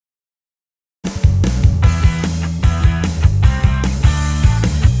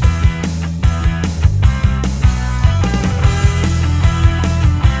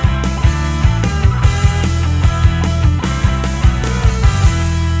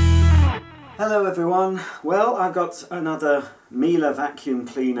Hello everyone. Well, I've got another Miele vacuum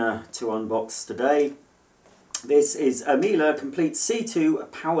cleaner to unbox today. This is a Miele Complete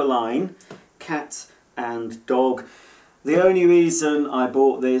C2 power line, cat and dog. The only reason I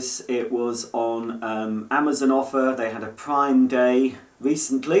bought this, it was on Amazon offer. They had a Prime Day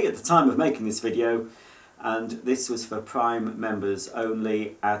recently at the time of making this video, and this was for Prime members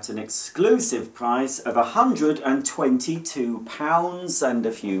only at an exclusive price of £122 and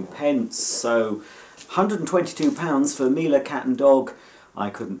a few pence. So £122 for Miele cat and dog.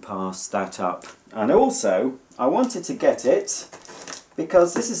 I couldn't pass that up. And also I wanted to get it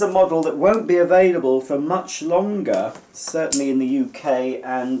because this is a model that won't be available for much longer, certainly in the UK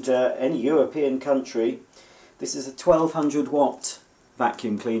and any European country. This is a 1200 watt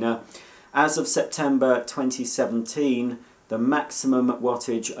vacuum cleaner. As of September 2017, the maximum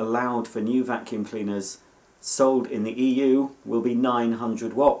wattage allowed for new vacuum cleaners sold in the EU will be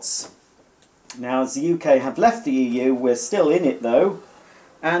 900 watts. Now, as the UK have left the EU, we're still in it though,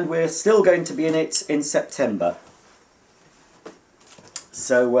 and we're still going to be in it in September.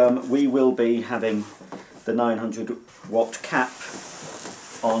 So we will be having the 900 watt cap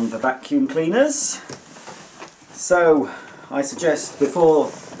on the vacuum cleaners. So I suggest, before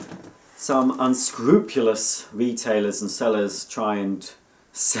some unscrupulous retailers and sellers try and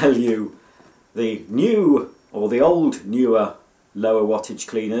sell you the new or the old newer lower wattage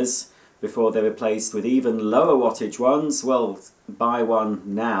cleaners before they're replaced with even lower wattage ones, well, buy one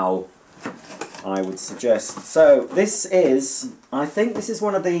now, I would suggest. So this is, I think this is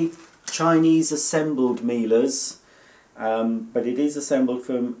one of the Chinese assembled Mieles, but it is assembled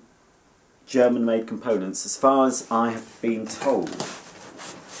from German made components as far as I have been told.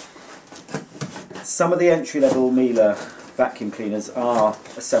 Some of the entry-level Miele vacuum cleaners are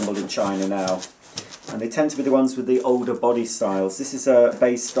assembled in China now, and they tend to be the ones with the older body styles. This is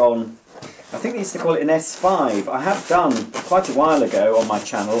based on, I think they used to call it an S5. I have done quite a while ago on my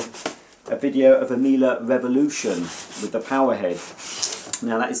channel a video of a Miele Revolution with the power head.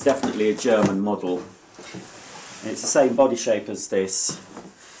 Now that is definitely a German model. And it's the same body shape as this.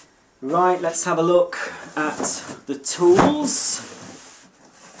 Right, let's have a look at the tools.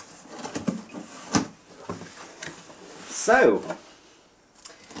 So,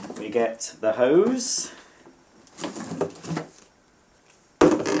 we get the hose.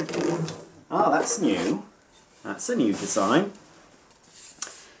 Ah, that's new. That's a new design.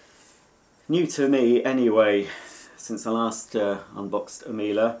 New to me anyway, since I last unboxed a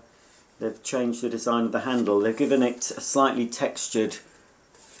Miele. They've changed the design of the handle. They've given it a slightly textured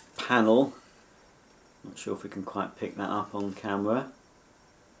panel. Not sure if we can quite pick that up on camera.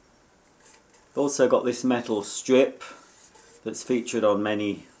 Also got this metal strip that's featured on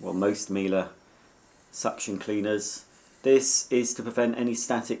many, well, most Miele suction cleaners. This is to prevent any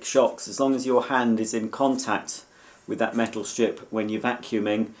static shocks. As long as your hand is in contact with that metal strip when you're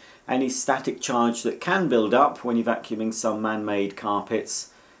vacuuming, any static charge that can build up when you're vacuuming some man-made carpets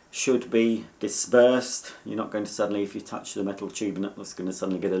should be dispersed. You're not going to suddenly, if you touch the metal tube, you're not going to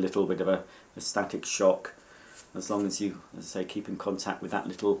suddenly get a little bit of a static shock, as long as you, as I say, keep in contact with that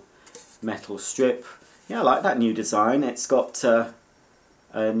little metal strip. Yeah, I like that new design. It's got a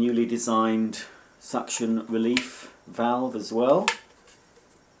newly designed suction relief valve as well.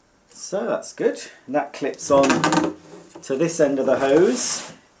 So that's good. And that clips on to this end of the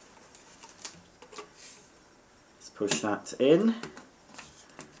hose. Let's push that in.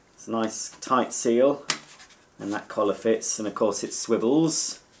 It's a nice tight seal, and that collar fits, and of course it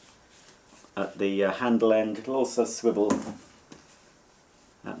swivels at the handle end. It'll also swivel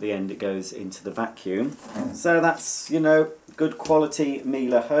at the end. It goes into the vacuum. So that's, you know, good quality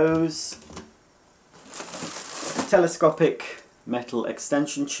Miele hose. Telescopic metal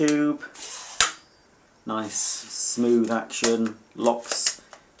extension tube. Nice smooth action, locks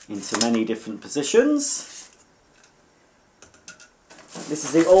into many different positions. This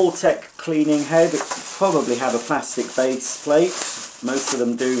is the All-Tech cleaning head. It probably have a plastic base plate. Most of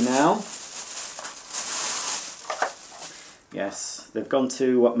them do now. Yes, they've gone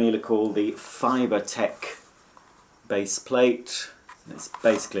to what Miele call the Fibertech base plate. It's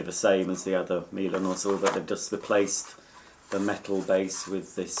basically the same as the other Miele nozzle, but they've just replaced the metal base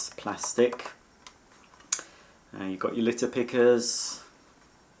with this plastic. You've got your litter pickers,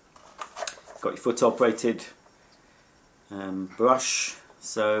 got your foot operated brush,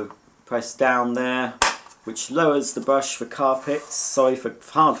 so press down there, which lowers the brush for carpets, sorry, for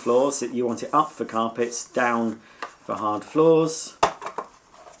hard floors. You want it up for carpets, down for hard floors.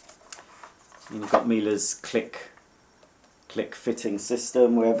 And you've got Miele's click fitting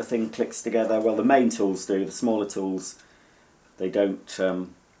system where everything clicks together. Well, the main tools do, the smaller tools they don't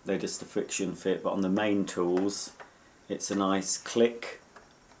they're just a friction fit, but on the main tools it's a nice click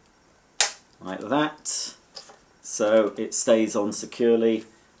like that, so it stays on securely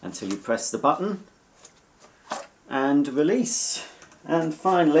until you press the button and release. And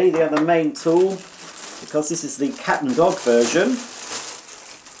finally, the other main tool, because this is the cat and dog version,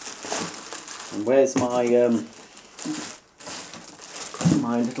 and where's my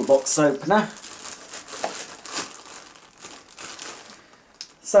my little box opener.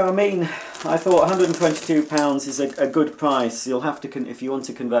 So I mean, I thought £122 is a good price. You'll have to, if you want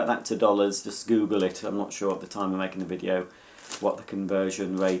to convert that to dollars, just Google it. I'm not sure at the time of making the video what the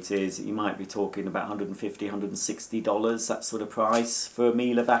conversion rate is. You might be talking about $150, $160, that sort of price for a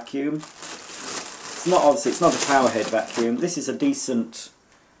Miele vacuum. It's not, obviously, it's not a power head vacuum. This is a decent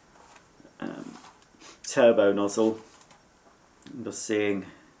turbo nozzle. I'm just seeing,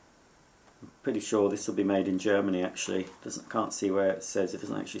 I'm pretty sure this will be made in Germany actually. Can't see where it says, it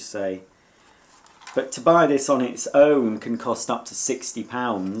doesn't actually say. But to buy this on its own can cost up to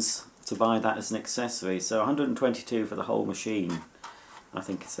 £60 to buy that as an accessory. So £122 for the whole machine, I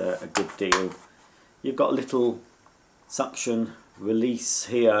think it's a good deal. You've got a little suction release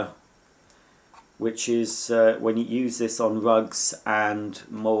here, which is when you use this on rugs and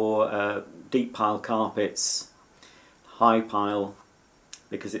more deep pile carpets, high pile,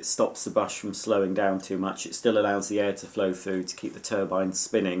 because it stops the brush from slowing down too much. It still allows the air to flow through to keep the turbine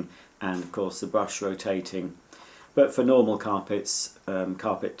spinning and of course the brush rotating. But for normal carpets,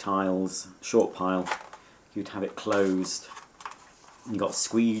 carpet tiles, short pile, you'd have it closed. You've got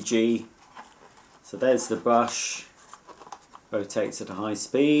squeegee. So there's the brush, rotates at a high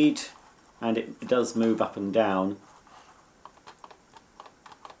speed, and it does move up and down.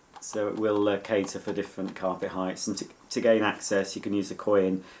 So it will cater for different carpet heights. And to gain access, you can use a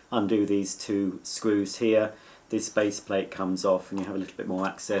coin, undo these two screws here. This base plate comes off and you have a little bit more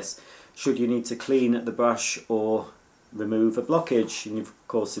access should you need to clean the brush or remove a blockage. And of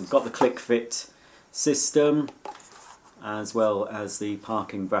course you've got the click fit system as well as the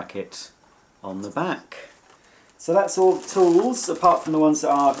parking bracket on the back. So that's all the tools, apart from the ones that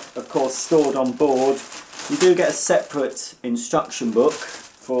are of course stored on board. You do get a separate instruction book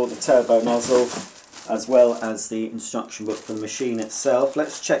for the turbo nozzle as well as the instruction book for the machine itself.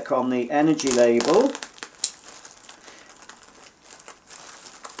 Let's check on the energy label.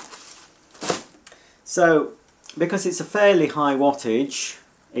 So because it's a fairly high wattage,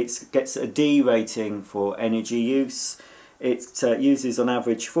 it gets a D rating for energy use. It uses on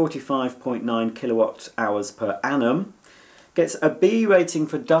average 45.9 kilowatt hours per annum. Gets a B rating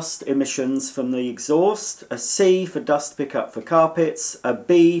for dust emissions from the exhaust, a C for dust pickup for carpets, a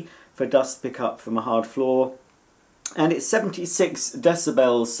B for dust pickup from a hard floor, and it's 76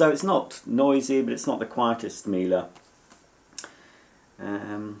 decibels, so it's not noisy, but it's not the quietest Miele.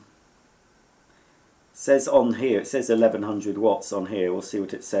 Says on here, it says 1100 watts on here. We'll see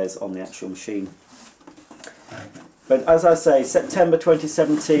what it says on the actual machine. But as I say, September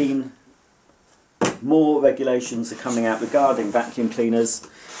 2017, more regulations are coming out regarding vacuum cleaners.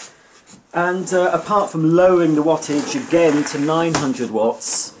 And apart from lowering the wattage again to 900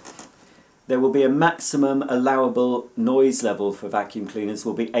 watts, there will be a maximum allowable noise level for vacuum cleaners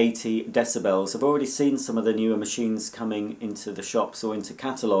will be 80 decibels. I've already seen some of the newer machines coming into the shops or into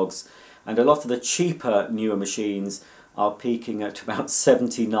catalogues, and a lot of the cheaper newer machines are peaking at about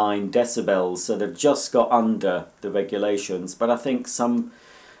 79 decibels, so they've just got under the regulations. But I think some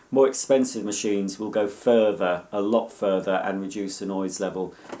more expensive machines will go further, a lot further, and reduce the noise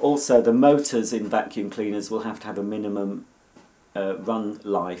level. Also, the motors in vacuum cleaners will have to have a minimum run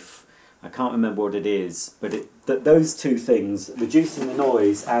life. I can't remember what it is, but those two things, reducing the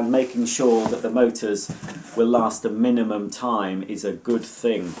noise and making sure that the motors will last a minimum time, is a good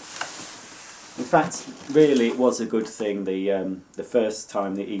thing. In fact, really it was a good thing the first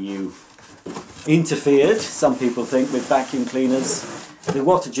time the EU interfered, some people think, with vacuum cleaners. The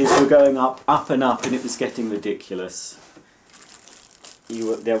wattages were going up and up, and it was getting ridiculous.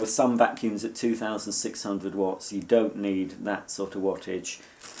 There were some vacuums at 2,600 watts. You don't need that sort of wattage.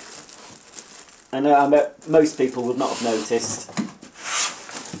 And I bet most people would not have noticed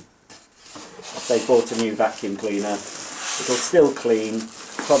if they bought a new vacuum cleaner. It'll still clean,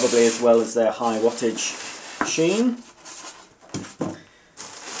 probably as well as their high wattage machine.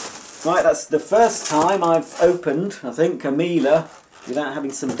 Right, that's the first time I've opened, I think, a Miele without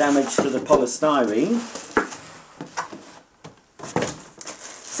having some damage to the polystyrene.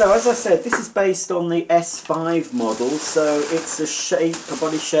 So as I said, this is based on the S5 model, so it's a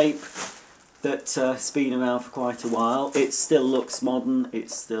body shape that's been around for quite a while. It still looks modern, it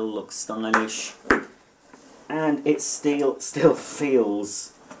still looks stylish, and it still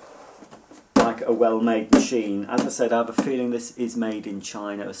feels like a well-made machine. As I said, I have a feeling this is made in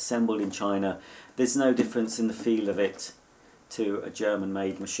China, assembled in China. There's no difference in the feel of it to a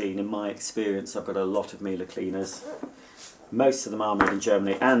German-made machine. In my experience, I've got a lot of Miele cleaners. Most of them are made in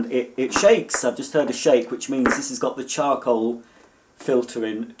Germany, and it shakes. I've just heard a shake, which means this has got the charcoal filter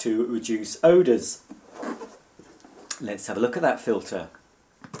in to reduce odours. Let's have a look at that filter.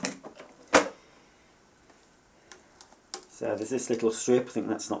 So there's this little strip. I think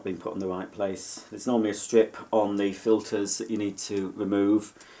that's not been put in the right place. There's normally a strip on the filters that you need to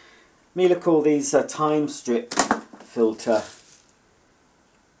remove. Miele call these a time strip filter.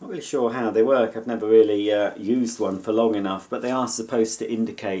 Not really sure how they work. I've never really used one for long enough, but they are supposed to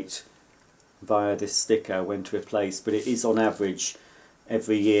indicate via this sticker when to replace, but it is on average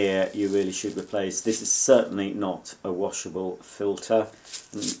every year you really should replace. This is certainly not a washable filter.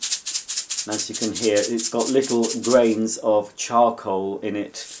 And as you can hear, it's got little grains of charcoal in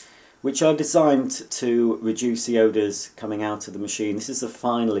it, which are designed to reduce the odours coming out of the machine. This is the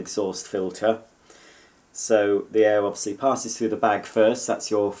final exhaust filter. So the air obviously passes through the bag first.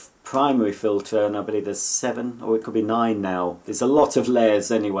 That's your primary filter, and I believe there's 7 or it could be 9 now. There's a lot of layers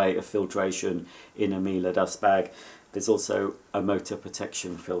anyway of filtration in a Miele dust bag. There's also a motor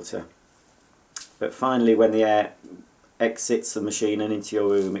protection filter. But finally, when the air exits the machine and into your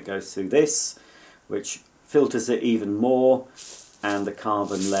room, it goes through this, which filters it even more, and the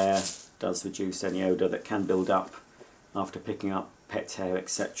carbon layer does reduce any odour that can build up after picking up pet hair,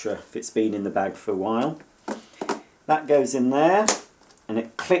 etc. if it's been in the bag for a while. That goes in there and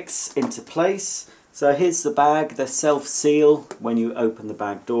it clicks into place. So here's the bag. They self-seal when you open the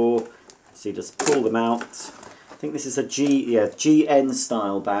bag door, so you just pull them out. I think this is a GN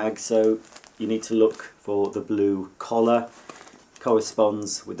style bag, so you need to look for the blue collar.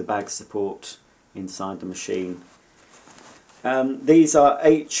 Corresponds with the bag support inside the machine. These are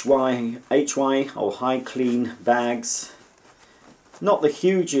HY or high clean bags. Not the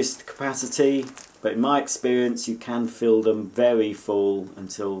hugest capacity, but in my experience you can fill them very full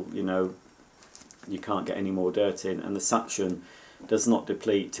until you can't get any more dirt in, and the suction does not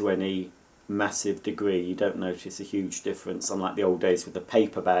deplete to any massive degree. You don't notice a huge difference, unlike the old days with the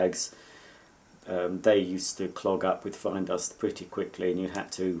paper bags. They used to clog up with fine dust pretty quickly, and you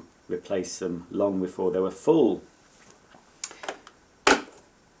had to replace them long before they were full.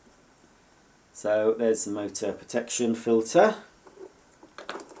 So there's the motor protection filter.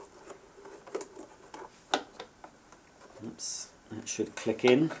 Oops, that should click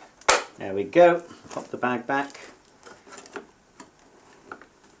in. There we go. Pop the bag back.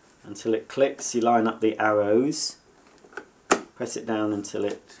 Until it clicks, you line up the arrows. Press it down until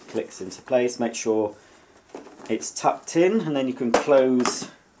it clicks into place. Make sure it's tucked in, and then you can close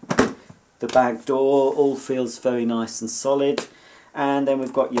the bag door. All feels very nice and solid. And then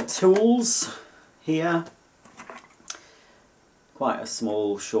we've got your tools here. Quite a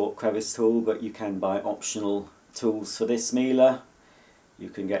small, short crevice tool, but you can buy optional tools for this Miele. You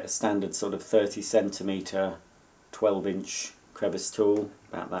can get a standard sort of 30cm, 12-inch crevice tool,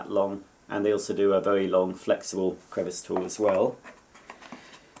 about that long, and they also do a very long flexible crevice tool as well.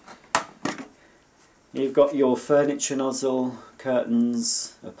 You've got your furniture nozzle,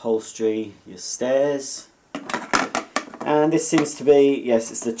 curtains, upholstery, your stairs, and this seems to be,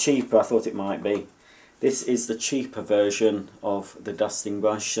 yes, it's the cheaper, I thought it might be. This is the cheaper version of the dusting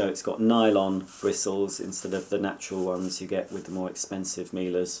brush, so it's got nylon bristles instead of the natural ones you get with the more expensive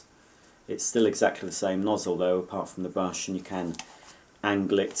Mieles. It's still exactly the same nozzle though, apart from the brush, and you can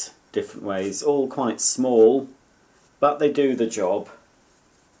angle it different ways. All quite small, but they do the job.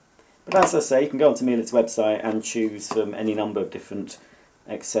 But as I say, you can go onto Miele's website and choose from any number of different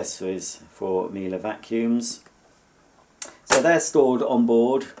accessories for Miele vacuums. So they're stored on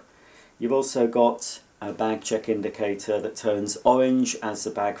board. You've also got a bag check indicator that turns orange as the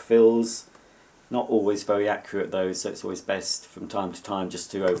bag fills. Not always very accurate though, so it's always best from time to time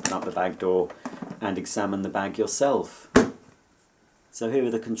just to open up the bag door and examine the bag yourself. So here are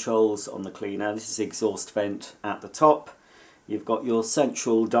the controls on the cleaner. This is the exhaust vent at the top. You've got your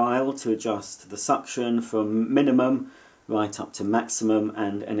central dial to adjust the suction from minimum right up to maximum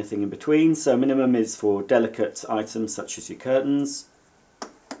and anything in between. So minimum is for delicate items such as your curtains.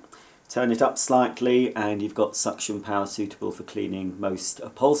 Turn it up slightly and you've got suction power suitable for cleaning most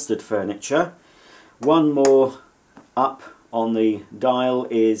upholstered furniture. One more up on the dial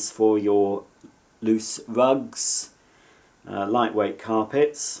is for your loose rugs, lightweight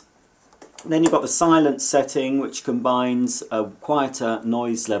carpets. Then you've got the silence setting, which combines a quieter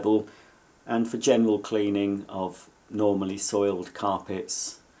noise level and for general cleaning of normally soiled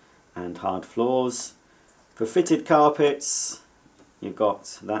carpets and hard floors. For fitted carpets, you've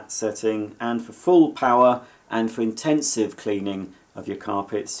got that setting, and for full power and for intensive cleaning of your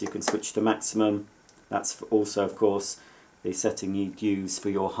carpets you can switch to maximum. That's also of course the setting you'd use for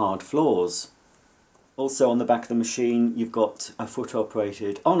your hard floors. Also on the back of the machine you've got a foot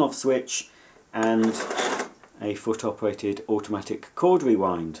operated on-off switch and a foot operated automatic cord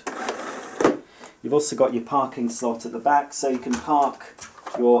rewind. You've also got your parking slot at the back, so you can park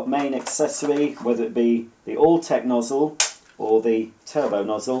your main accessory, whether it be the All-Tech nozzle or the turbo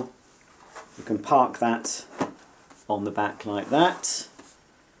nozzle. You can park that on the back like that.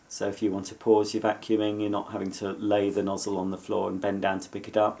 So if you want to pause your vacuuming, you're not having to lay the nozzle on the floor and bend down to pick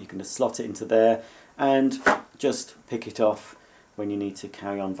it up. You can just slot it into there and just pick it off when you need to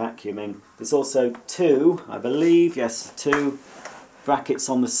carry on vacuuming. There's also two, I believe, yes, two brackets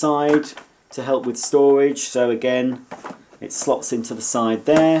on the side to help with storage. So again, it slots into the side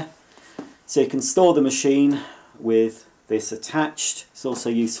there. So you can store the machine with this attached. It's also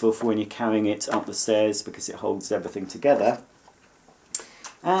useful for when you're carrying it up the stairs because it holds everything together.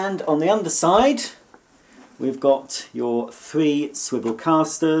 And on the underside we've got your 3 swivel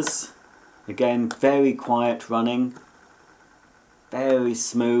casters. Again, very quiet running, very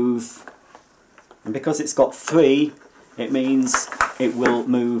smooth, and because it's got 3 it means it will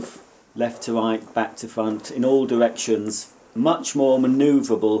move left to right, back to front, in all directions, much more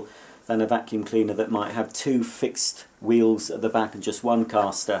manoeuvrable than a vacuum cleaner that might have 2 fixed wheels at the back and just 1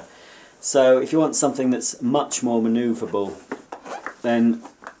 caster. So if you want something that's much more manoeuvrable, then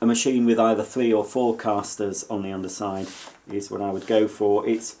a machine with either 3 or 4 casters on the underside is what I would go for.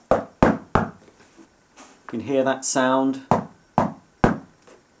 It's, you can hear that sound.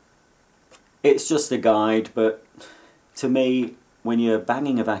 It's just a guide, but to me, when you're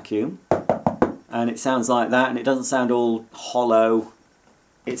banging a vacuum and it sounds like that and it doesn't sound all hollow,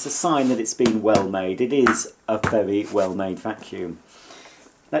 it's a sign that it's been well made. It is a very well made vacuum.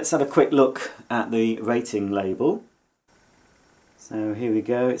 Let's have a quick look at the rating label. So here we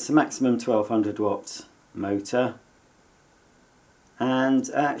go, it's a maximum 1200 watt motor, and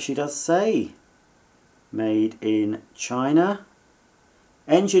it actually does say made in China,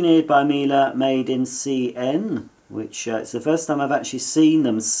 engineered by Miele, made in CN, which it's the first time I've actually seen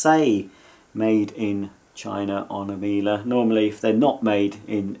them say made in China on a Miele. Normally if they're not made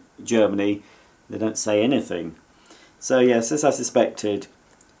in Germany they don't say anything. So yes, as I suspected,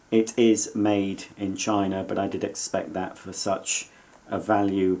 it is made in China, but I did expect that for such a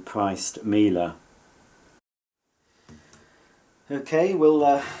value priced Miele. Okay,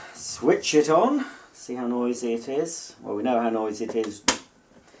 we'll switch it on, see how noisy it is. Well, we know how noisy it is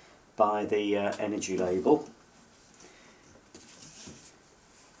by the energy label.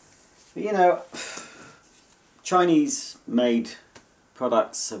 But you know, Chinese made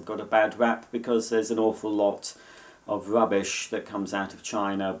products have got a bad rap because there's an awful lot of rubbish that comes out of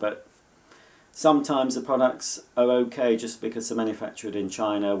China, but sometimes the products are okay just because they're manufactured in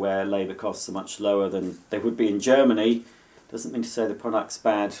China, where labour costs are much lower than they would be in Germany. Doesn't mean to say the product's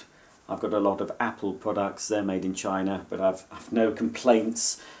bad. I've got a lot of Apple products, they're made in China, but I've no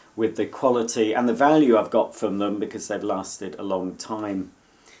complaints with the quality and the value I've got from them because they've lasted a long time.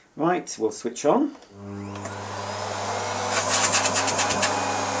 Right, we'll switch on.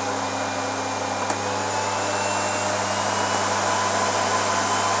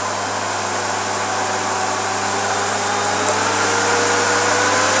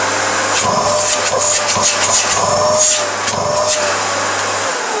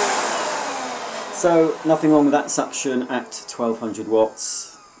 So nothing wrong with that suction at 1200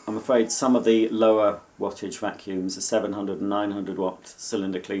 watts. I'm afraid some of the lower wattage vacuums, the 700 and 900 watt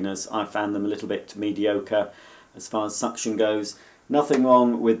cylinder cleaners, I found them a little bit mediocre as far as suction goes. Nothing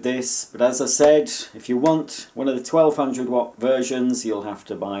wrong with this, but as I said, if you want one of the 1200 watt versions, you'll have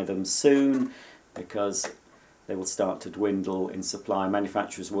to buy them soon because they will start to dwindle in supply.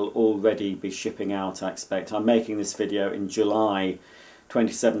 Manufacturers will already be shipping out, I expect. I'm making this video in July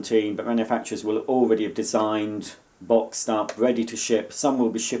 2017, but manufacturers will already have designed, boxed up, ready to ship. Some will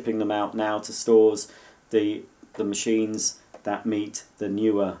be shipping them out now to stores, the machines that meet the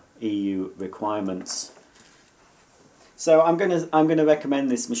newer EU requirements. So I'm going to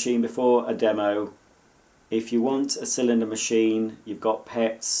recommend this machine before a demo. If you want a cylinder machine, you've got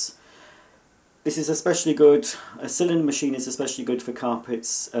pets, this is especially good. A cylinder machine is especially good for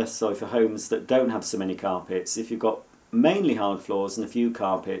carpets, for homes that don't have so many carpets. If you've got mainly hard floors and a few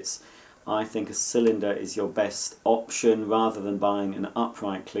carpets, I think a cylinder is your best option rather than buying an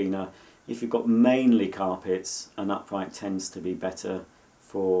upright cleaner. If you've got mainly carpets, an upright tends to be better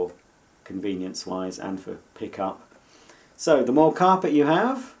for convenience wise and for pickup. So the more carpet you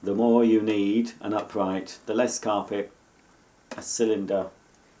have, the more you need an upright. The less carpet, a cylinder.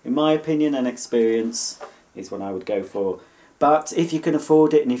 In my opinion and experience, is what I would go for. But if you can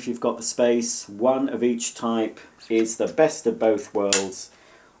afford it and if you've got the space, one of each type is the best of both worlds.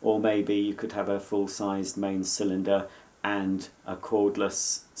 Or maybe you could have a full-sized main cylinder and a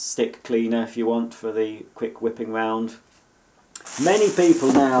cordless stick cleaner if you want for the quick whipping round. Many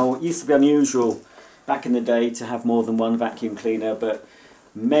people now, it used to be unusual back in the day to have more than one vacuum cleaner, but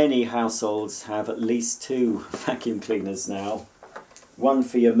many households have at least 2 vacuum cleaners now. One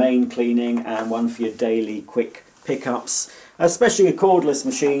for your main cleaning and one for your daily quick pickups, especially with cordless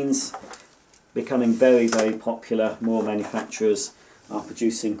machines becoming very, very popular. More manufacturers are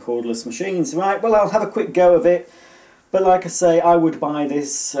producing cordless machines. Right, well, I'll have a quick go of it, but like I say, I would buy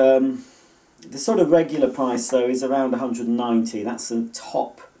this. The sort of regular price though is around 190. That's the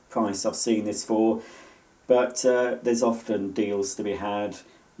top price I've seen this for, but there's often deals to be had.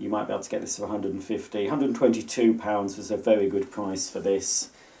 You might be able to get this for 150. £122 was a very good price for this.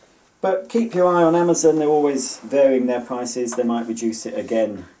 But keep your eye on Amazon, they're always varying their prices. They might reduce it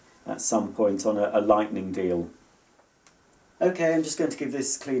again at some point on a lightning deal. Okay, I'm just going to give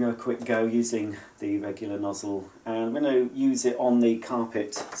this cleaner a quick go using the regular nozzle, and I'm going to use it on the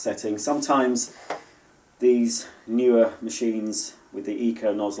carpet setting. Sometimes these newer machines with the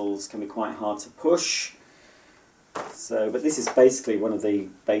eco nozzles can be quite hard to push. But this is basically one of the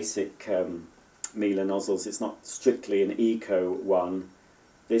basic Miele nozzles. It's not strictly an eco one.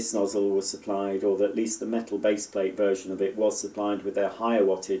 This nozzle was supplied, or at least the metal base plate version of it was supplied with their higher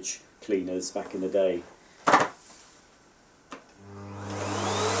wattage cleaners back in the day.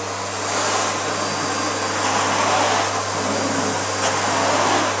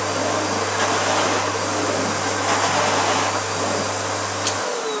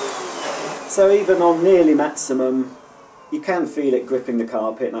 So even on nearly maximum, you can feel it gripping the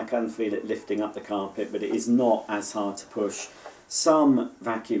carpet, and I can feel it lifting up the carpet, but it is not as hard to push. Some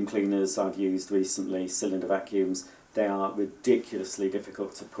vacuum cleaners I've used recently, cylinder vacuums, they are ridiculously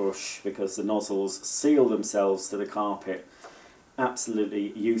difficult to push because the nozzles seal themselves to the carpet.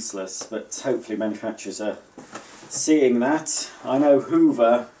 Absolutely useless, but hopefully manufacturers are seeing that. I know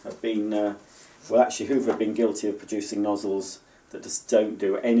Hoover have been, Hoover have been guilty of producing nozzles that just don't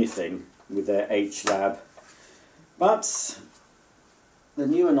do anything with their H-Lab. But the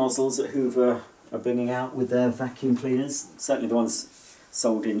newer nozzles that Hoover are bringing out with their vacuum cleaners, certainly the ones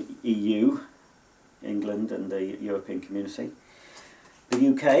sold in EU, England and the European community, the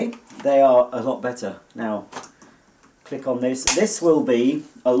UK, they are a lot better. Now, click on this. This will be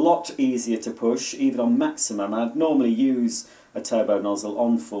a lot easier to push, even on maximum. I'd normally use a turbo nozzle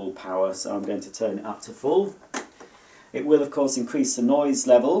on full power, so I'm going to turn it up to full. It will, of course, increase the noise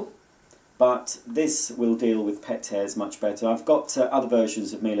level, but this will deal with pet hairs much better. I've got other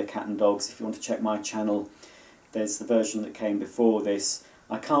versions of Miele Cat and Dogs. If you want to check my channel, there's the version that came before this.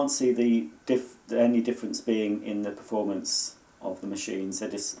 I can't see any difference being in the performance of the machines. They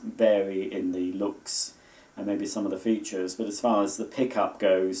just vary in the looks and maybe some of the features, but as far as the pickup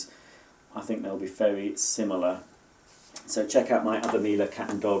goes, I think they'll be very similar. So check out my other Miele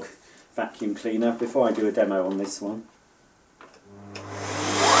Cat and Dog vacuum cleaner before I do a demo on this one.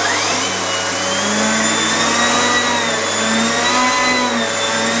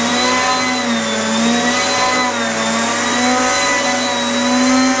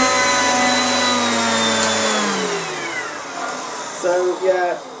 So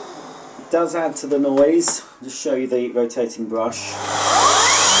yeah, it does add to the noise. I'll just show you the rotating brush.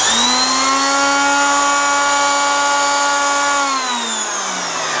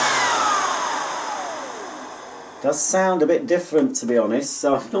 Does sound a bit different, to be honest,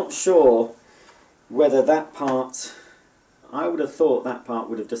 so I'm not sure whether that part, I would have thought that part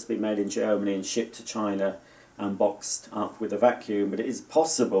would have just been made in Germany and shipped to China and boxed up with a vacuum, but it is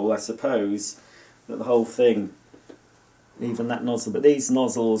possible, I suppose, that the whole thing, even that nozzle, but these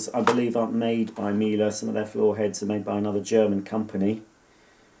nozzles I believe aren't made by Miele. Some of their floor heads are made by another German company.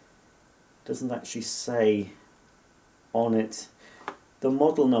 Doesn't actually say on it. The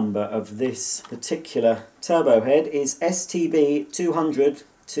model number of this particular turbo head is STB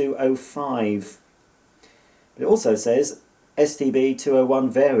 200-205. But it also says STB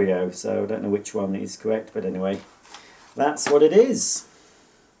 201 Vario, so I don't know which one is correct, but anyway, that's what it is.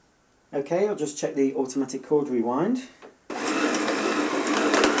 Okay, I'll just check the automatic cord rewind.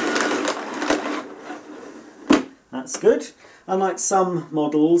 That's good. Unlike some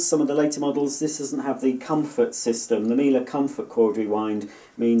models, some of the later models, this doesn't have the comfort system. The Miele comfort cord rewind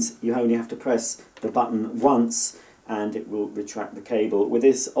means you only have to press the button once and it will retract the cable. With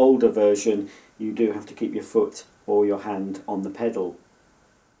this older version, you do have to keep your foot or your hand on the pedal.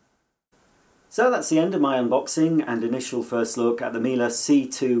 So that's the end of my unboxing and initial first look at the Miele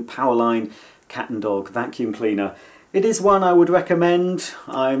C2 Powerline Cat and Dog vacuum cleaner. It is one I would recommend.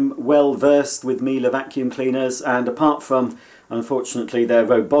 I'm well versed with Miele vacuum cleaners, and apart from, unfortunately, their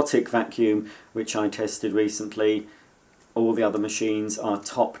robotic vacuum, which I tested recently, all the other machines are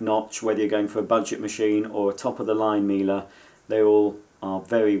top notch. Whether you're going for a budget machine or a top of the line Miele, they all are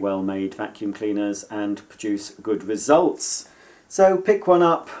very well made vacuum cleaners and produce good results. So pick one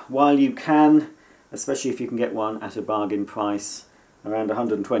up while you can, especially if you can get one at a bargain price. Around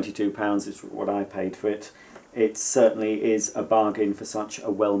 £122 is what I paid for it. It certainly is a bargain for such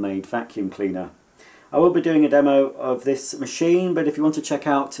a well-made vacuum cleaner. I will be doing a demo of this machine, but if you want to check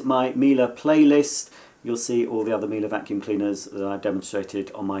out my Miele playlist, you'll see all the other Miele vacuum cleaners that I've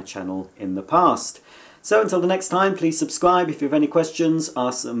demonstrated on my channel in the past. So until the next time, please subscribe. If you have any questions,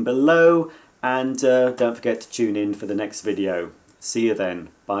 ask them below, and don't forget to tune in for the next video. See you then.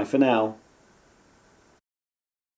 Bye for now.